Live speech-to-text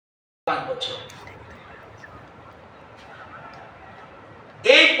5 বছর।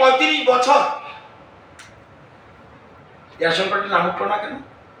 এই 35 বছর রেশন কার্ডের নাম উঠলো না কেন?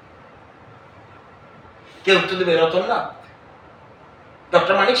 কেউ উত্তর দেবে? রতনলাল,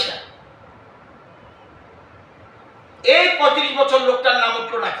 ডক্টর মানিক শাহ, এই 35 বছর লোকটার নাম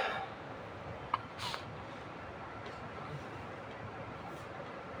উঠলো না কেন?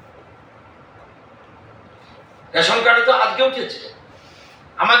 রেশন কার্ডে তো আজকে উঠেছে,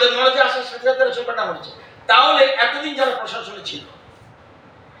 আমাদের নলেজে আসার সাথে সাথে রেশন কার্ড নাম উঠেছে। তাহলে এতদিন যারা প্রশাসনে ছিল,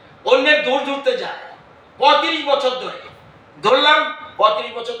 অন্যের দূর ধরতে যায় 35 বছর ধরে, ধরলাম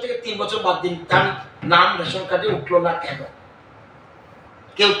 35 বছর থেকে 3 বছর বাদ দিন, তার নাম রেশন কার্ডে উঠলো না কেন?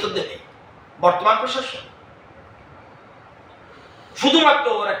 কে উত্তর দেবে? বর্তমান প্রশাসন। শুধুমাত্র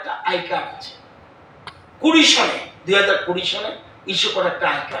ওর একটা আই কার্ড আছে, 2020 সালে ইস্যু করা একটা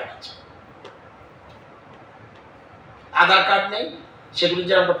আই কার্ড আছে, আধার কার্ড নেই। সেগুলি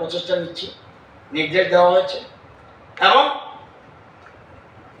যে আমরা প্রচেষ্টা নিচ্ছি, নির্দেশ দেওয়া হয়েছে এবং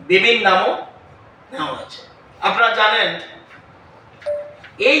বিভিন্ন নামও নেওয়া হয়েছে। আপনারা জানেন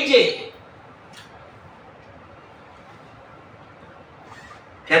এই যে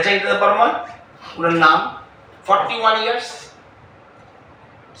বর্মা, ওনার নাম 41 ইয়ার্স,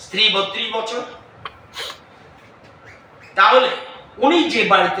 স্ত্রী 32 বছর। তাহলে উনি যে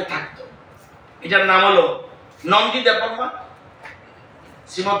বাড়িতে থাকতো, এটার নাম হলো নন্দী দেববর্মা,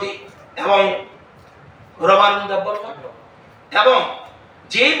 শ্রীমতী এবং রমানন্দ দেববর্মা, এবং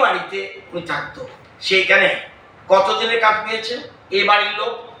যে বাড়িতে উনি থাকতো সেইখানে কতদিনের কাজ পেয়েছে এই বাড়ির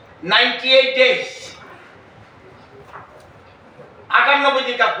লোক? 98 ডেজ, 98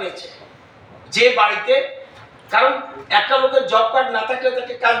 দিন কাজ পেয়েছে যে বাড়িতে। কারণ একটা লোকের জব কার্ড না থাকলে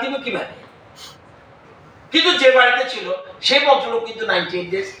তাকে কাজ দিবে কিভাবে? কিন্তু যে বাড়িতে ছিল সেই ভদ্রলোক কিন্তু 98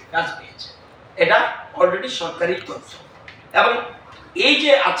 ডেজ কাজ পেয়েছে। এটা অলরেডি সরকারি তথ্য। এবং এই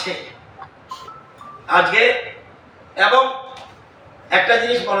যে আছে আজকে, এবং একটা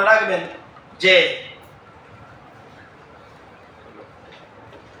জিনিস মনে রাখবেন যে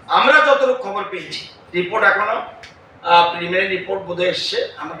আমরা যতটুকু খবর পেয়েছি, রিপোর্ট এখনো প্রিলিমিনারি রিপোর্ট বোধহয় এসছে,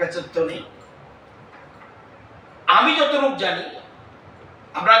 আমার কাছে তো নেই। আমি যতটুকু জানি,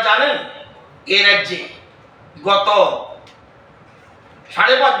 আপনারা জানেন এই রাজ্যে গত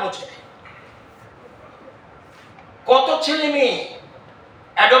 5.5 বছরে কত ছেলে মেয়ে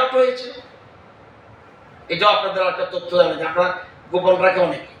অ্যাডপ্ট হয়েছে? এটাও আপনাদের একটা তথ্য জানেন, আপনারা গোপন রাখে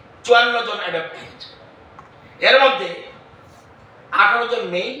অনেকে। 54 জন অ্যাডপ্ট হয়েছে, এর মধ্যে 18 জন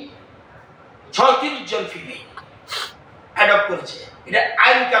মেয়ে, 36 জন ফিমেল অ্যাডপ্ট করেছে, এটা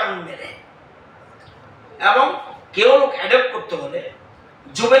আইন কানুন মেনে। এবং কেউ লোক অ্যাডপ্ট করতে হলে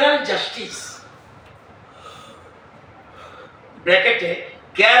জুভেনাইল জাস্টিস ব্র্যাকেটে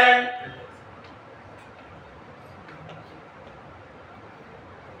care and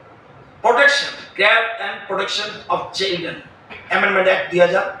protection of children amendment act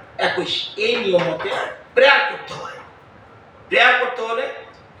 2021, এই নিয়ম মতে প্রেয়ার করতে হয়। প্রেয়ার করতে হলে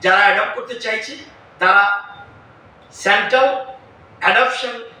যারা অ্যাডপ্ট করতে চাইছে তারা সেন্ট্রাল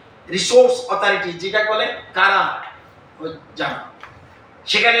অ্যাডপশন রিসোর্স অথরিটি, যেটা বলে কারা জানা,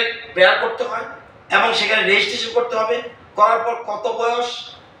 সেখানে প্রেয়ার করতে হয় এবং সেখানে রেজিস্ট্রেশন করতে হবে। করার পর কত বয়স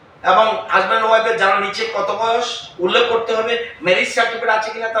এবং হাজব্যান্ড ওয়াইফের যারা নিচে কত বয়স উল্লেখ করতে হবে, ম্যারেজ সার্টিফিকেট আছে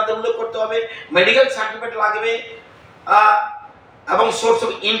কিনা তাদের উল্লেখ করতে হবে, মেডিকেল সার্টিফিকেট লাগবে, এবং সোর্স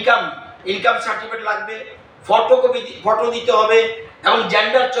অফ ইনকাম সার্টিফিকেট লাগবে, ফটো দিতে হবে, এবং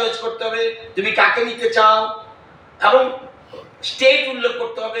জেন্ডার চয়েস করতে হবে, তুমি কাকে নিতে চাও, এবং স্টেট উল্লেখ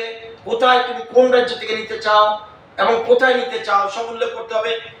করতে হবে, কোথায় তুমি কোন রাজ্য থেকে নিতে চাও এবং কোথায় নিতে চাও সব উল্লেখ করতে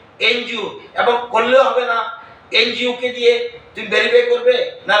হবে। এনজিও, এবং করলেও হবে না, এনজিও কে দিয়ে তুমি ভেরিফাই করবে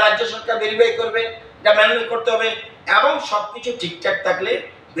না রাজ্য সরকার ভেরিফাই করবে, এটা ম্যানুয়াল করতে হবে। এবং সবকিছু ঠিকঠাক থাকলে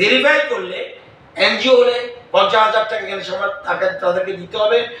ভেরিফাই করলে এনজিও হলে 50,000 টাকা এখানে সবার তাদেরকে দিতে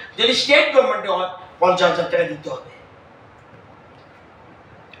হবে, যদি স্টেট গভর্নমেন্টে হয় 50,000 টাকা দিতে হবে।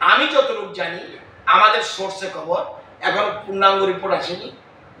 আমি যতটুকু জানি, আমাদের সোর্সে খবর, এখন পূর্ণাঙ্গ রিপোর্ট আসেনি,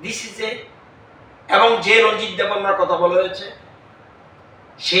 দিস ইজ এ। এবং যে রঞ্জিত দেববর্মার কথা বলা হয়েছে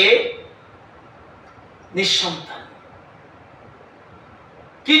সে নিঃসন্তান,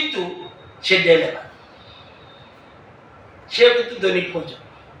 কিন্তু সে ডেলিভার, সে কিন্তু দৈনিক মজুর,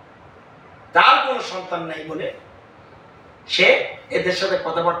 তার কোনো সন্তান নাই বলে সে এদের সাথে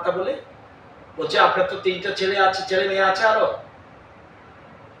কথাবার্তা বলে বলছে আপনার তো 3টা ছেলে মেয়ে আছে, আরো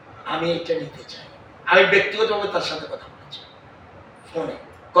আমি এটা নিতে চাই। আমি ব্যক্তিগতভাবে তার সাথে কথা বলেছি ফোনে,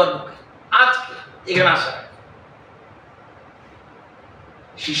 কর্মকে, আজকে এখানে আসার আগে।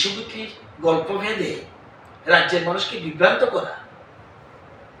 শিশু বিক্রির গল্প ভেদে রাজ্যের মানুষকে বিভ্রান্ত করা,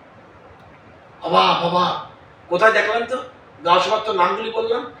 অবাক। কোথায় দেখলেন তো? গাঁও সভার তো নামগুলি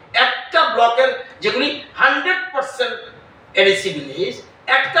বললাম, একটা ব্লকের যেগুলি 100% এডিসি ভিলেজ,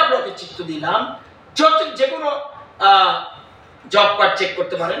 একটা ব্লকে চিত্র দিলাম, যে কোনো জব কার্ড চেক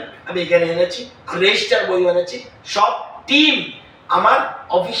করতে পারেন, আমি এখানে এনেছি, রেজিস্টার বই এনেছি, সব টিম আমার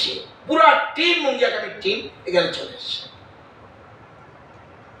অফিসে, পুরো টিম মুঙ্গিয়াকামির টিম এখানে চলে এসেছে।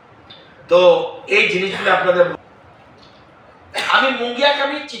 তো এই জিনিসগুলো আপনাদের, আমি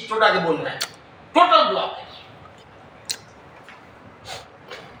মুঙ্গিয়াকামির চিত্রটাকে বললাম টোটাল ব্লক।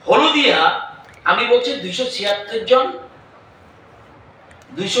 হলুদিয়া আমি বলছি 276 জন,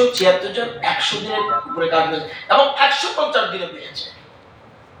 276 জন 100 দিনের উপরে কাজ করেছে এবং 150 দিনে পেয়েছে।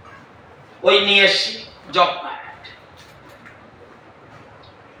 ওই নিয়ে এসছি জব কার্ড।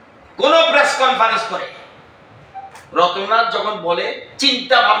 কোন প্রেস কনফারেন্স করে রতননাথ যখন বলে,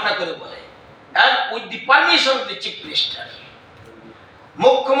 চিন্তা ভাবনা করে বলে, and with the permission of the chief minister,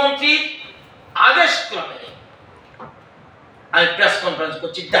 মুখ্যমন্ত্রীর আদেশ ক্রমে আমি প্রেস কনফারেন্স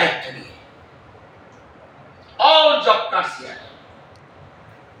করছি দায়িত্ব নিয়ে। All job cards here.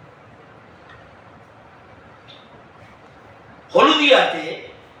 হলুদিয়াতে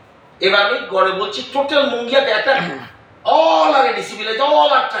এবার আমি গড়ে বলছি টোটাল মুঙ্গিয়াতে একটা অল আর এডিসি ভিলেজ,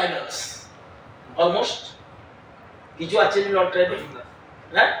 অল আর ট্রাইবালস, অলমোস্ট। কিছু আছে নন ট্রাইবাল?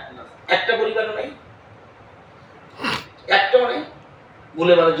 হ্যাঁ, একটা পরিবারও নাই, একটাও নেই,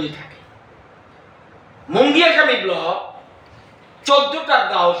 বলে বলে যদি থাকে। মুঙ্গিয়াকামি ব্লক 14টা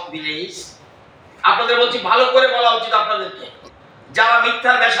গাঁও ভিলেজ। আপনাদের বলছি ভালো করে বলা উচিত আপনাদেরকে, যারা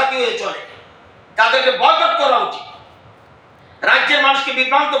মিথ্যার বেশাতি হয়ে চলে তাদেরকে বয়কট করা উচিত। রাজ্যের মানুষকে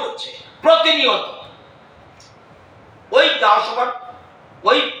বিভ্রান্ত করছে প্রতিনিয়ত। ওই গাঁও সভার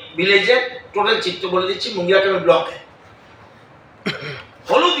ওই ভিলেজের টোটাল চিত্র বলে দিচ্ছি মুঙ্গিয়াকামি ব্লকে।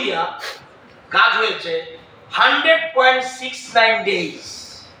 হলুদিয়া কাজ হয়েছে 100.69 ডেজ,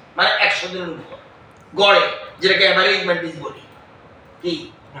 মানে 100 দিনের উপর গড়ে, যেটাকে অ্যাভারেজমেন্ট ইজ বলি। কি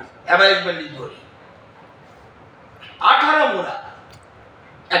অ্যাভারেজমেন্ট ইজ বলি? 18 মোড়া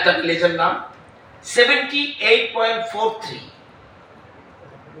একটা ভিলেজের নাম, 78.43।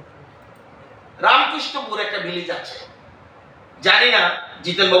 রামকৃষ্ণপুর একটা ভিলেজ আছে, জানি না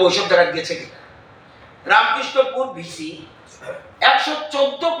জিতেন বাবু ওইসব জায়গায় গেছে কিনা। রামকৃষ্ণপুর ভিসি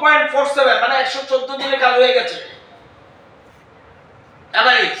 114.47, মানে 114 দিনে কাজ হয়ে গেছে।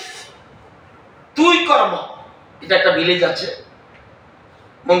 এভারেজ তুই কর্ম, এটা একটা ভিলেজ আছে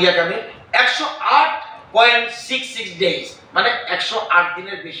মুঙ্গিয়াকামি, 108.66 ডেজ, মানে 108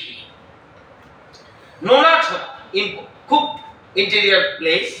 দিনের বেশি। নোনাছড়া খুব ইন্টেরিয়র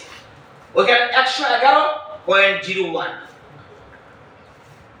প্লেস, ওইখানে 111.01।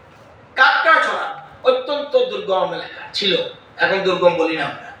 কাকড়াছড়া অত্যন্ত দুর্গম এলাকা ছিল, এখন দুর্গম বলি না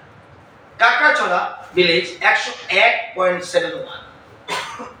আমরা। কাকড়াছড়া ভিলেজ 101.71।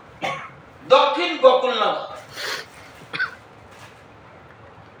 দক্ষিণ গোকুলনগর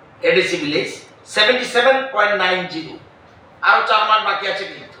এডিসি ভিলেজ 77.90। আরো 4 মাস বাকি আছে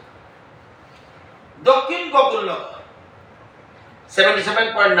কিন্তু। দক্ষিণ গোকুলনগর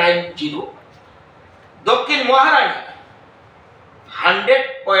 77.90। দক্ষিণ মহারানী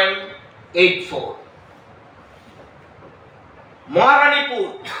 100.84। মহারানীপুর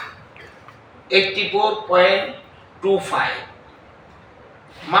 84.25।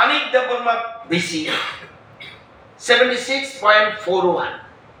 মানিক দেববর্মা ভিসি 76.41।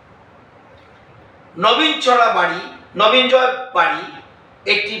 নবীনচড়া বাড়ি, নবীনজয় বাড়ি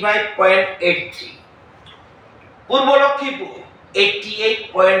 85.83। পূর্ব লক্ষ্মীপুর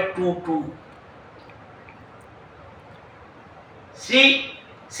 88.22।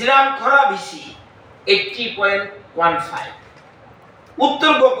 শ্রীরামখরা ভিসি 80.15।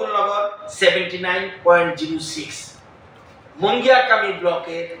 উত্তর গোকুলনগর 79.06। মুঙ্গিয়াকামি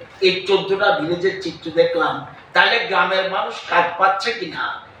ব্লকের এই 14টা ভিলেজের চিত্র দেখলাম, তাহলে গ্রামের মানুষ কাজ পাচ্ছে কিনা,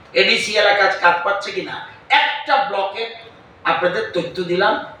 এডিসি এলাকায় কাজ পাচ্ছে কিনা, একটা ব্লকে আপনাদের তথ্য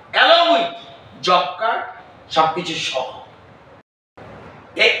দিলাম, অ্যালং উইথ জব কার্ড সবকিছু সহ।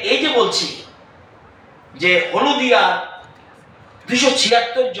 এই যে বলছি যে হলুদিয়া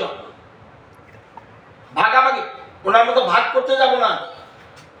 276 জন ভাগাভাগি, ওনার মতো ভাগ করতে যাব না,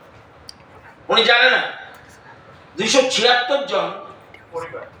 উনি জানে না। 276 জন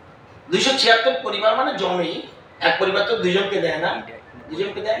পরিবার, 276 পরিবার মানে জমি। এক পরিবার তো দুজনকে দেয় না,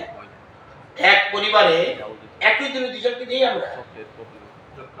 দুজনকে দেয়। এক পরিবারে একই দিনে দুজনকে দিই আমরা।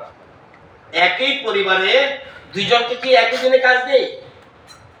 একই পরিবারে দুইজনকে কি একই দিনে কাজ দেই?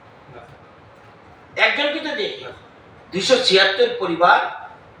 একজনকে তো দেই। 276 পরিবার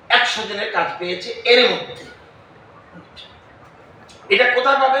 100 দিনের কাজ পেয়েছে এর মধ্যে। এটা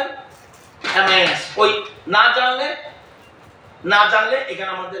কোথায় পাবেন? এমআইএস। ওই না জানলে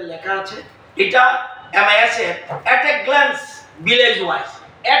এখানে আমাদের লেখা আছে। এটা MIS এর এট a glance village wise,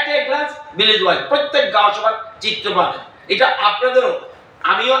 at a glance village wise প্রত্যেক গাঁও সভার চিত্র পাবেন। এটা আপনাদেরও,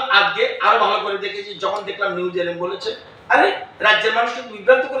 আমিও আজকে আরো ভালো করে দেখেছি যখন দেখলাম নিউজ এলএম বলেছে আরে রাজ্যের মানুষকে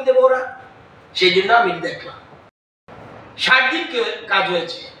বিভ্রান্ত করে দেবো ওরা, সেই জন্য আমি দেখলাম 60 দিন কাজ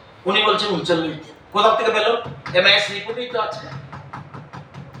হয়েছে, উনি বলছেন 39 দিন। কোথা থেকে পেল? MIS রিপোর্টেই তো আছে,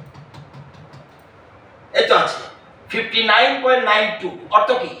 এই তো আছে 59.92 অর্থ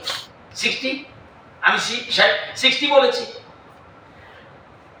কি 60, আমি 60 বলেছি,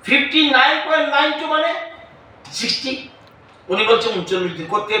 59.92 মানে 60, উনি বলছেন 39 দিন।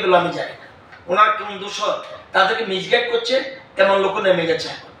 করতে পেলো আমি জানি না, ওনার কেমন দোষর, তাদেরকে মিসগাইড করছে, তেমন লোক নেমে গেছে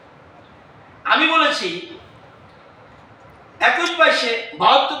এখন। আমি বলেছি 21-22-এ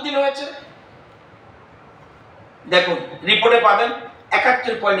 72 দিন হয়েছে, দেখুন রিপোর্টে পাবেন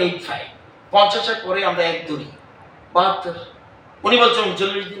 71.85, 50-এর পরে আমরা এক ধরি 72, উনি বলছেন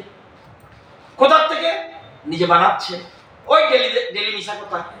 39 দিন। কোথা থেকে? নিজে বানাচ্ছে, ওই ডেলি মিশা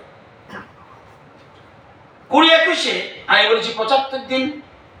কথা। 20-21-এ আমি বলেছি 75 দিন,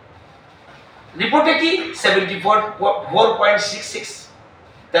 রিপোর্টে কি 74.66,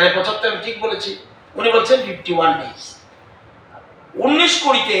 তাহলে 75 আমি ঠিক বলেছি, উনি বলছেন 51 ডেজ।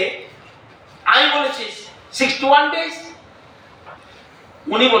 19-20-তে আমি বলেছি 61 ডেজ,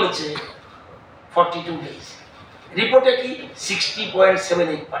 উনি বলেছে 42 ডেজ, রিপোর্টে কি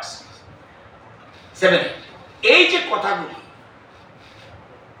 60.78%, 78। এই যে কথাগুলি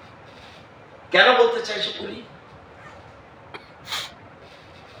কেন বলতে চাই সেগুলি,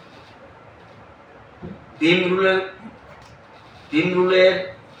 ভীম রুলের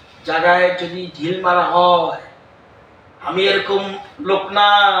জায়গায় যদি ঢিল মারা হয়, আমি এরকম লোক না,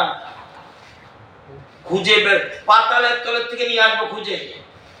 খুঁজে পাতালের তলের থেকে নিয়ে আসবো, খুঁজে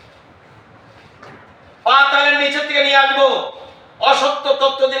পাতালের নিচের থেকে নিয়ে আসবো। অসত্য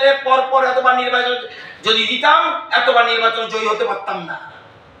তথ্য দিলে পরপর এতবার নির্বাচন যদি দিতাম, এতবার নির্বাচন জয়ী হতে পারতাম না।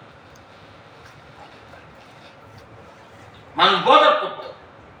 মানুষ বদল করত,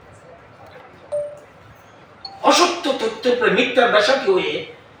 অসত্য তথ্যের উপরে মিথ্যার বেশাকি হয়ে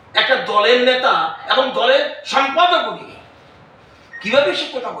একটা দলের নেতা এবং দলের সম্পাদক কিভাবে সে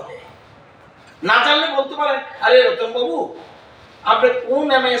কথা বলে না জানলে বলতে পারেন, আরে রতন বাবু আপনি কোন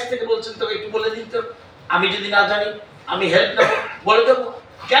MIS থেকে বলছেন তো একটু বলে দিন তো, আমি যদি না জানি আমি হেল্প নেবো, বলে দেবো।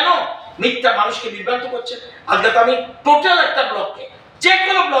 কেন মিথ্যা মানুষকে বিভ্রান্ত করছে? আজকে তো আমি টোটাল একটা ব্লকে, যে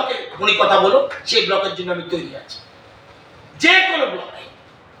কোনো ব্লকে উনি কথা বলো, সেই ব্লকের জন্য আমি তৈরি আছি। যে কোনো ব্লকে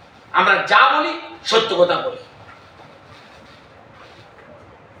আমরা যা বলি সত্য কথা বলি।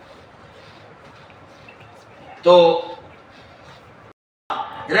 তো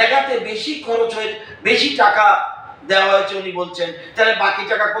রেগাতে বেশি খরচ হয়ে বেশি টাকা দেওয়া হয়েছে উনি বলছেন, তাহলে বাকি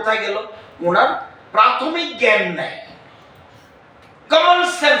টাকা কোথায় গেল? ওনার প্রাথমিক জ্ঞান নাই, কমন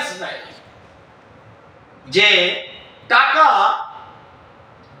সেন্স নাই, যে টাকা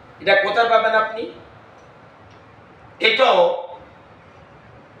এটা কোথায় পাবেন আপনি। এটাও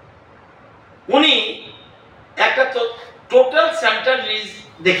উনি একটা টোটাল সেন্ট্রাল লিস্ট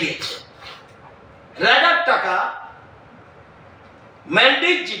দেখিয়েছে। রেগার টাকা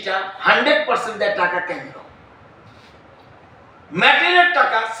ম্যান্ডেট যেটা 100% দেয় টাকা কেন্দ্র, ম্যাটেরিয়াল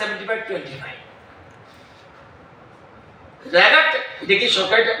টাকা 75-25। রেগার এটা কি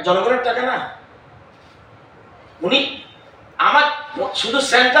সরকারি জনগণের টাকা না? উনি আমার শুধু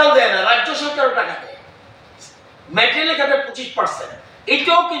সেন্ট্রাল দেয় না, রাজ্য সরকারও টাকা দেয়, ম্যাটেরিয়াল খাতে 25%।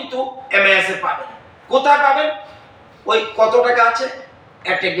 এটাও কিন্তু MIS এ পাবেন। কোথায় পাবেন? ওই কত টাকা আছে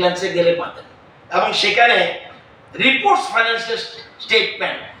এট এ গ্ল্যান্সে গেলে পাবেন, এবং সেখানে রিপোর্টস ফাইন্যান্সিয়াল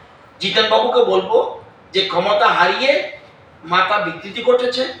স্টেটমেন্ট। জিতেন বাবুকে বলবো যে ক্ষমতা হারিয়ে মাথা বিকৃতি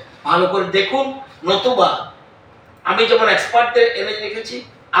ঘটেছে, ভালো করে দেখুন, নতুবা আমি যেমন এক্সপার্টদের এনে রেখেছি,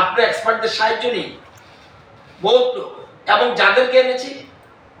 আপনি এক্সপার্টদের সাহায্য নিন, বহুত লোক, এবং যাদেরকে এনেছি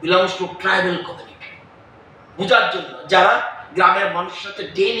বিলংস টু ট্রাইবাল কমিউনিটি, বোঝার জন্য, যারা গ্রামের মানুষের সাথে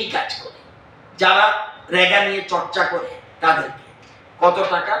ডেইলি কাজ করে, যারা রেগা নিয়ে চর্চা করে, তাদেরকে কত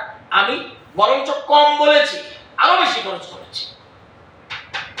টাকা আমি বরঞ্চ কম বলেছি, আরো বেশি খরচ করেছি।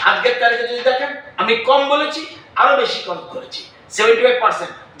 আজকের তারিখে যদি দেখেন আমি কম বলেছি, আরো বেশি খরচ করেছি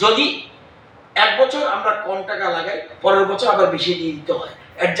 75%। যদি এক বছর আমরা কম টাকা লাগাই, পরের বছর আবার বেশি দিয়ে দিতে হয়,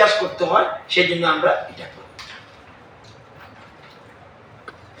 অ্যাডজাস্ট করতে হয়, সেই জন্য আমরা এটা করি।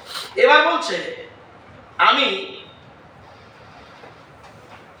 এবার বলছে আমি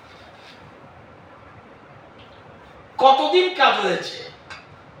কতদিন কাজ হয়েছে,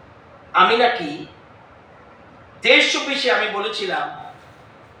 আমি নাকি 23-24-এ আমি বলেছিলাম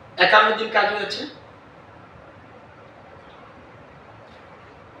 51 দিন কাজ হয়েছে।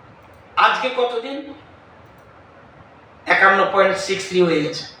 আজকে কতদিন? 51.63 হয়ে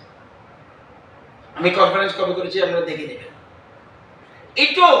গেছে। আমি কনফারেন্স কবে করেছি আপনারা দেখে নেবেন।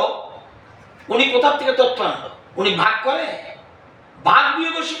 এটাও উনি কোথা থেকে তথ্য আনলো? উনি ভাগ করে, ভাগ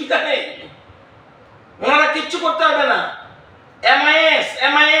বিয়োগের সুবিধা নেই, ওনারা কিচ্ছু করতে হবে না। এমআইএস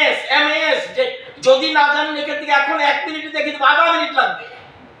এমআইএস এমআইএস, যে যদি না জানেন এখান থেকে এখন 1 মিনিটে দেখে দেবো, আধা মিনিট লাগবে।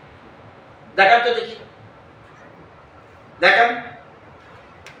 দেখান তো দেখি, দেখান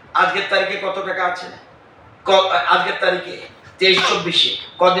আজকের তারিখে কত টাকা আছে। আজকের তারিখে 23-24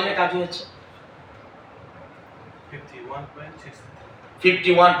 কদিনে কাজ হয়েছে?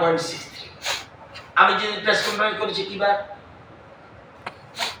 51.63। আমি যে প্রেস কনফারেন্স করেছি কিবার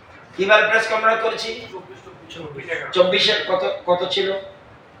প্রেস কনফারেন্স করেছি? 24-এর কত ছিল?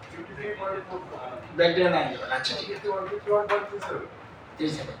 আচ্ছা ঠিক আছে,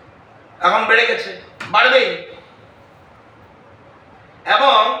 এখন বেড়ে গেছে, বাড়বে।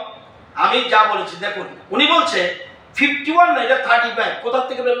 এবং আমি যা বলেছি দেখুন, উনি বলছে 51 না, এটা 35। কোথা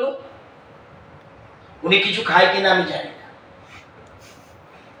থেকে বেরলো? উনি কিছু খায় কিনা আমি জানি না,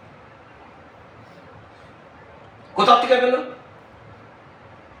 কোথা থেকে বেরলো?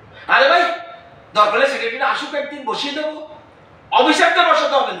 আরে ভাই, দরকার হলে সেক্রেটারি আসুক, একদিন বসিয়ে দেবো। অফিসারদের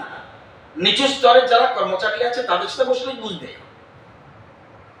বসাতে হবে না, নিচু স্তরের যারা কর্মচারী আছে তাদের সাথে বসলেই বুঝবে।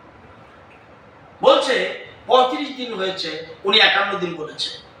 বলছে 35 দিন হয়েছে, উনি 51 দিন বলেছে।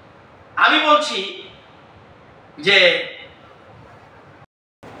 আমি বলছি যে,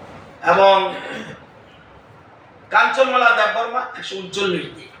 এবং কাঞ্চনমালা দেববর্মা 139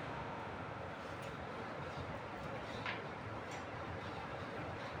 দিন,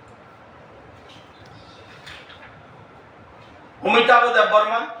 অমিতাভ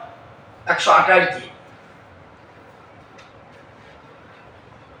দেববর্মা 128 দিন,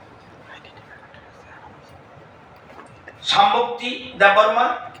 সাম্ভক্তি দেববর্মা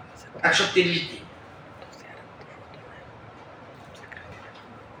 130 দিন,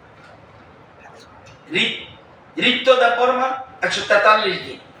 ঋত্য দেববর্মা 143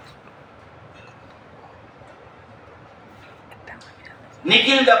 দিন,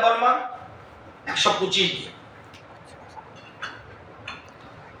 নিখিল দেববর্মা 125 দিন,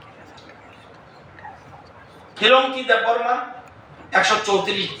 হিরঙ্কি দেববর্মা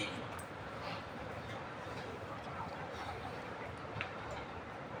 134 দিন,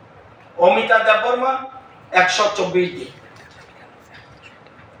 অমিতা দেববর্মা 124 দিন,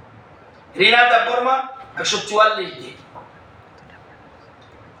 রীনা দেববর্মা 144 দিন।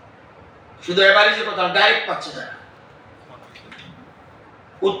 শুধু এভারেজের কথা, ডাইরেক্ট পাচ্ছে না।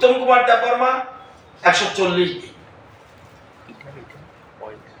 উত্তম কুমার দেববর্মা 140 দিন,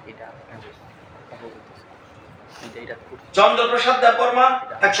 চন্দ্রপ্রসাদ দেববর্মা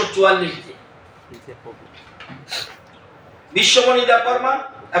 144 দিন, বিশ্বমণি দেববর্মা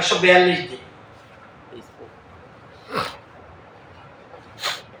 142 দিন,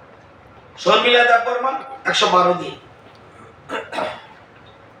 শর্মিলা দেববর্মা 112 দিন,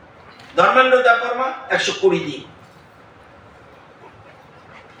 ধর্মেন্দ্র দেববর্মা 120 দিন,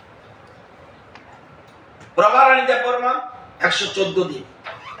 প্রভারানী দেববর্মা 114 দিন,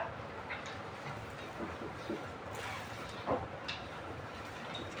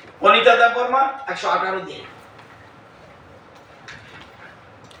 অনিতা দেববর্মা 118 দিন,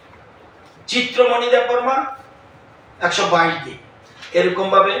 চিত্রমণি দেববর্মা 122 দিন। এরকম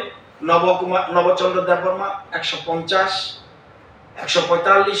ভাবে নবচন্দ্র দেববর্মা 150,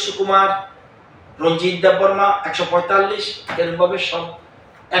 145 সুকুমার, রঞ্জিত দেববর্মা 145। এরকম ভাবে সব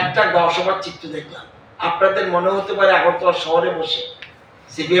একটা সভার চিত্র দেখলাম। আপনাদের মনে হতে পারে আগরতলা শহরে বসে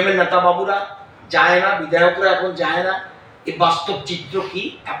সিপিএম এর নেতা বাবুরা যায় না, বিধায়করা এখন যায় না, এই বাস্তব চিত্র কি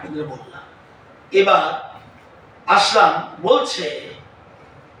আপনাদের বললাম। এবার আসলাম, বলছে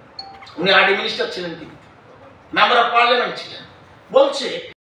উনি আরডি মিনিস্টার ছিলেন, কিন্তু মেম্বার অফ পার্লামেন্ট ছিলেন। বলছে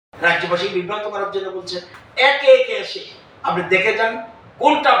রাজ্যবাসী বিভ্রান্ত করার জন্য বলছে একে একে এসে আপনি দেখে যান,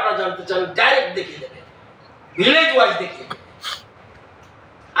 কোনটা আপনারা জানতে চান ডাইরেক্ট দেখিয়ে দেবে, ভিলেজ ওয়াইজ দেখিয়ে দেবে।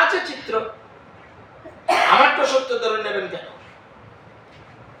 আচ্ছা চিত্র আমার তো সত্য ধরে নেবেন কেন?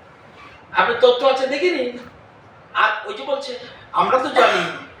 আপনি তথ্য আছে দেখে নিন। আর ওই যে বলছে আমরা তো জানি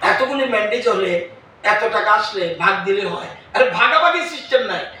এতগুলি ম্যান্ডেজ হলে এত টাকা আসলে ভাগ দিলে হয়। আরে ভাগাভাগি সিস্টেম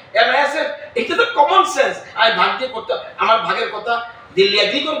নাই, এমএস এর এটা তো কমন সেন্স। আর ভাগ দিয়ে করতে, আমার ভাগের কথা দিল্লি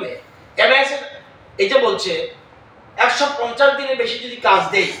এগ্রি করবে? এমএস এর এই যে বলছে 150 দিনের বেশি যদি কাজ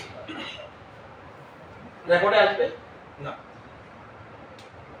দেই রেকর্ডে আসবে না।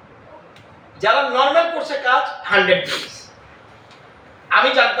 যারা নরমাল করছে কাজ 100 ডেজ, আমি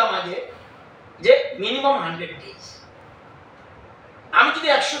জানতাম আগে যে মিনিমাম 100 ডেজ। আমি যদি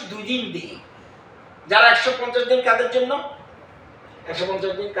 102 দিন দিই, যারা 150 দিন কাজের জন্য,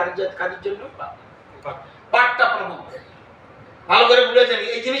 150 দিন কাজের জন্য পার্টটা আপনার মধ্যে ভালো করে ভুলে যান।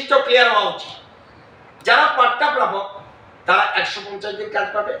 এই জিনিসটাও ক্লিয়ার হওয়া উচিত। যারা পাট্টা প্রাপক তারা 150 দিন কাজ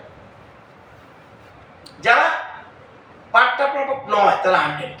পাবে, যারা পাট্টা প্রাপক নয় তারা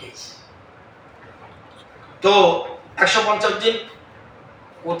 100 ডেজ। তো 150 দিন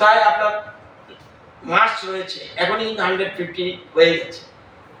কোথায় আপনার মাস রয়েছে, এখনই কিন্তু 150 হয়ে গেছে।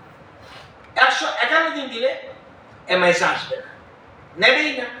 151 দিন দিলে এমআইএস আসবে না,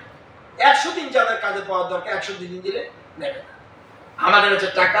 নেবেই না। 100 দিন যাদের কাজে পাওয়ার দরকার 100 দিন দিলে নেবে না। আমাদের কাছে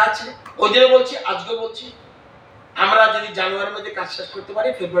টাকা আছে, ওই দিনে বলছি, আজকে বলছি, আমরা যদি জানুয়ারির মধ্যে কাজ শেষ করতে পারি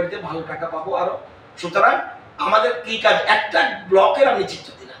ফেব্রুয়ারিতে ভালো টাকা পাবো আরো। সুতরাং আমাদের কি কাজ, একটা ব্লকের আমি চিত্র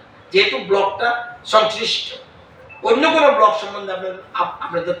দিলাম, যেহেতু ব্লকটা সংশ্লিষ্ট, অন্য কোনো ব্লক সম্বন্ধে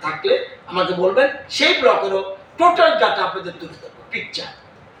আপনাদের থাকলে আমাকে বলবেন, সেই ব্লকেরও টোটাল ডাটা আপনাদের তুলে দেবো, পিকচার,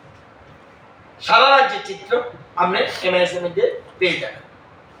 সারা রাজ্যের চিত্র আপনি এমআইএস এর মধ্যে পেয়ে যাবেন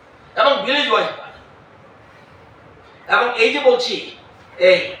এবং ভিলেজ ওয়াইজ পাবেন। এবং এই যে বলছি,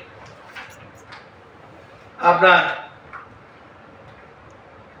 এই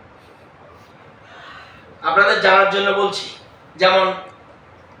আপনাদের জানার জন্য বলছি, যেমন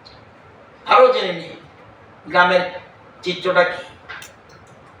আরো জেনে নিন গ্রামের চিত্রটা কি।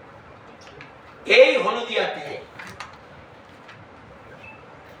 এই হলদিয়াতে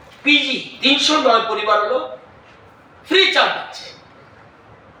পিজি 309 পরিবার হলো ফ্রি চাল পাচ্ছে,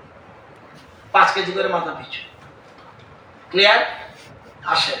 5 কেজি করে মাথা পিছু। ক্লিয়ার?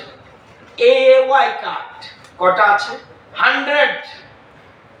 আসে এওয়াই কার্ড কটা আছে?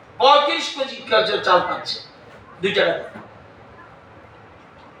 135 কেজি চাল পাচ্ছে 2 টাকা।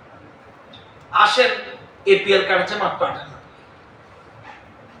 আসেন এপিএল কার্ড আছে মাত্র 58।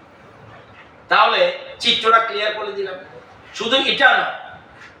 তাহলে চিত্রটা ক্লিয়ার করে দিলাম। শুধু এটা না,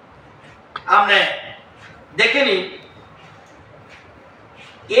 আপনি দেখে নিন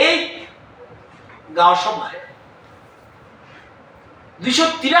এই গাঁও সভায়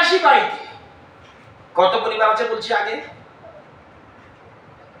 283 বাড়িতে কত পরিবার আছে বলছি আগে?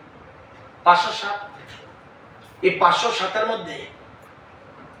 507। এই 507-এর মধ্যে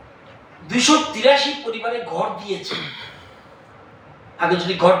 283 পরিবারে ঘর দিয়েছে। আগে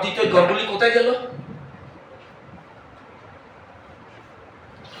যদি ঘর দিত, ঘরগুলি কোথায় গেল?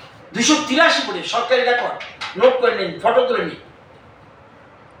 283 পরিবার, সরকারি রেকর্ড, নোট করে নিন, ফটো তুলে নিন।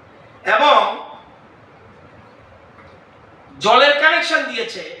 এবং জলের কানেকশন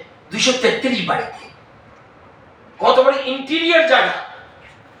দিয়েছে 233 বাড়িতে। কত বড় ইন্টেরিয়র জায়গা!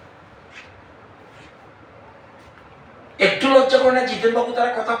 একটু লজ্জা করে না জিতেন বাবু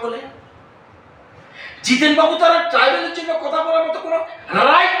তারা কথা বলে? জিতেন বাবু তারা ট্রাইবেলের জন্য কথা বলার মতো কোনো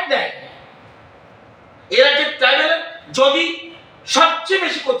রাইট নেই। এরা যে ট্রাইবেলের যদি সবচেয়ে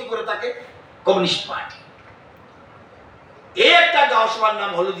বেশি ক্ষতি করে থাকে কমিউনিস্ট পার্টি। এই একটা গাঁও সভার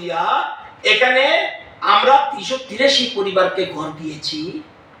নাম হলদিয়া, এখানে আমরা 383 পরিবারকে ঘর দিয়েছি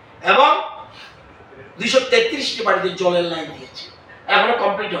এবং 233টি বাড়িতে জলের লাইন দিয়েছি, এখনো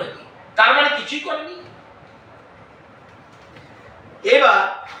কমপ্লিট হয়নি। তার মানে কিছুই করেনি। এবার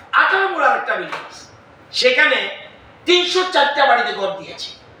 18 আরেকটা ভিলেজ, সেখানে 304টা বাড়িতে ঘর দিয়েছি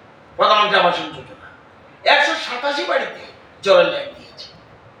প্রধানমন্ত্রী আবাস যোজনা, 187 বাড়িতে জলের লাইন দিয়েছি।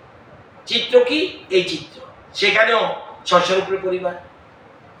 চিত্র কি? এই চিত্র। সেখানেও 600-এর উপরে পরিবার।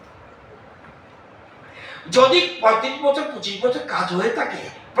 যদি 35 বছর 25 বছর কাজ হয়ে থাকে,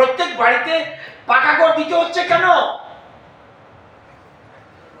 প্রত্যেক বাড়িতে পাকা ঘর দিতে হচ্ছে কেন?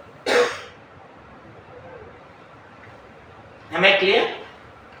 Am I clear?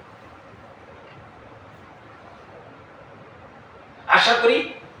 আশা করি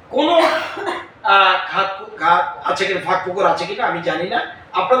কোন ঘাট আছে কিনা, ফাঁক পুকুর আছে কিনা আমি জানি না।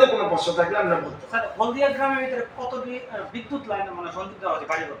 আপনাদের কোনো প্রশ্ন থাকলে আমরা বলতে পারি। হলদিয়া গ্রামের ভিতরে কত বিদ্যুৎ লাইন মানে সংযুক্ত আছে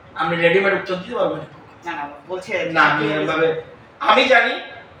বাড়িঘর? আমি রেডিমেড উত্তর দিতে পারবো না। না না বলছে না, আমি জানি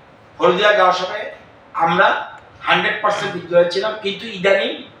হলদিয়া গাঁও সভায় আমরা 100% বিদ্যুৎ ছিলাম, কিন্তু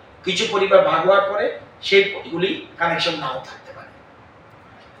ইদানিং কিছু পরিবার ভাগ হওয়ার পরে সেইগুলি কানেকশন নাও থাকতে পারে।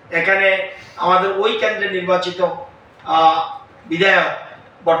 এখানে আমাদের ওই কেন্দ্রে নির্বাচিত বিধায়ক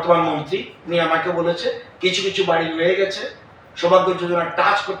বর্তমান মন্ত্রী, উনি আমাকে বলেছে কিছু কিছু বাড়ি রয়ে গেছে, সৌভাগ্য যোজনা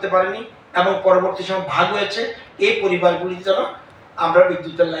টাচ করতে পারেনি এবং পরবর্তী সময় ভাগ হয়েছে। এই পরিবারগুলি যেন আমরা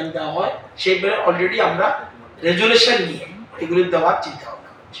বিদ্যুতের লাইন দেওয়া হয়, সেইভাবে অলরেডি আমরা রেজুলেশন নিয়ে এগুলি দেওয়ার চিন্তা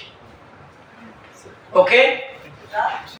ভাবনা করছি। ওকে।